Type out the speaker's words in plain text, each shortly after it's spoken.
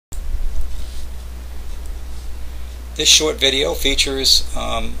This short video features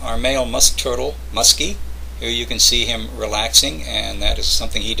our male musk turtle, Musky. Here you can see him relaxing, and that is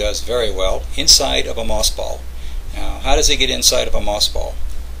something he does very well, inside of a moss ball. Now, how does he get inside of a moss ball?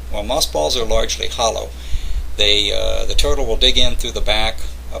 Well, moss balls are largely hollow. The turtle will dig in through the back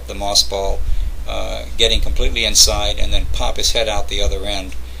of the moss ball, getting completely inside, and then pop his head out the other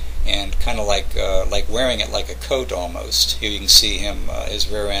end, and kind of like wearing it like a coat almost. Here you can see him,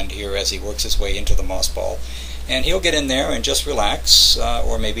 his rear end here, as he works his way into the moss ball. And he'll get in there and just relax,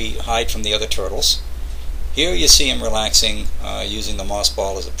 or maybe hide from the other turtles. Here you see him relaxing, using the moss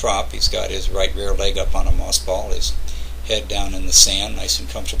ball as a prop. He's got his right rear leg up on a moss ball, his head down in the sand, nice and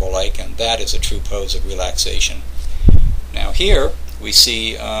comfortable like, and that is a true pose of relaxation. Now here we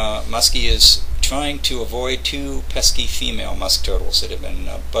see Musky is trying to avoid two pesky female musk turtles that have been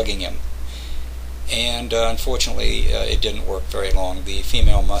bugging him. And unfortunately it didn't work very long. The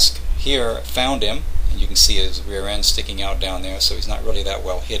female musk here found him, and you can see his rear end sticking out down there, so he's not really that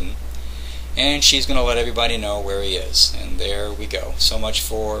well hidden. And she's going to let everybody know where he is. And there we go. So much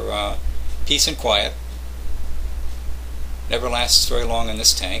for peace and quiet. Never lasts very long in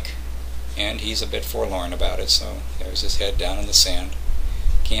this tank, and he's a bit forlorn about it, so there's his head down in the sand.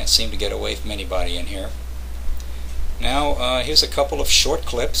 Can't seem to get away from anybody in here. Now here's a couple of short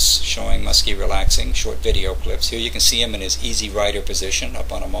clips showing Musky relaxing, short video clips. Here you can see him in his easy rider position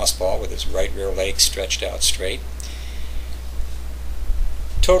up on a moss ball with his right rear leg stretched out straight.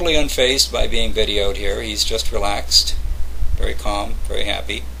 Totally unfazed by being videoed here. He's just relaxed, very calm, very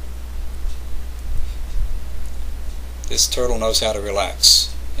happy. This turtle knows how to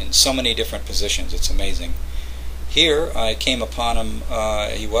relax in so many different positions. It's amazing. Here I came upon him,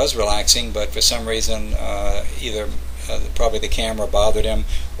 he was relaxing, but for some reason either probably the camera bothered him,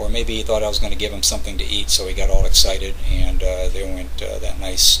 or maybe he thought I was going to give him something to eat, so he got all excited, and there went that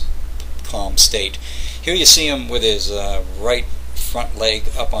nice calm state. Here you see him with his right front leg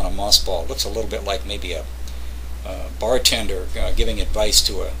up on a moss ball. Looks a little bit like maybe a bartender giving advice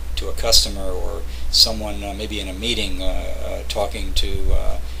to a customer, or someone maybe in a meeting talking to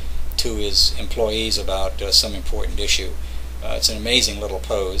his employees about some important issue. It's an amazing little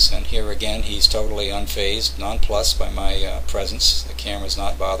pose, and here again he's totally unfazed, nonplussed by my presence. The camera's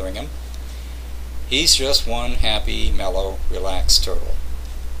not bothering him. He's just one happy, mellow, relaxed turtle.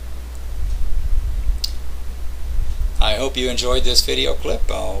 I hope you enjoyed this video clip.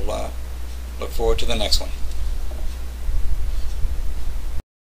 I'll look forward to the next one.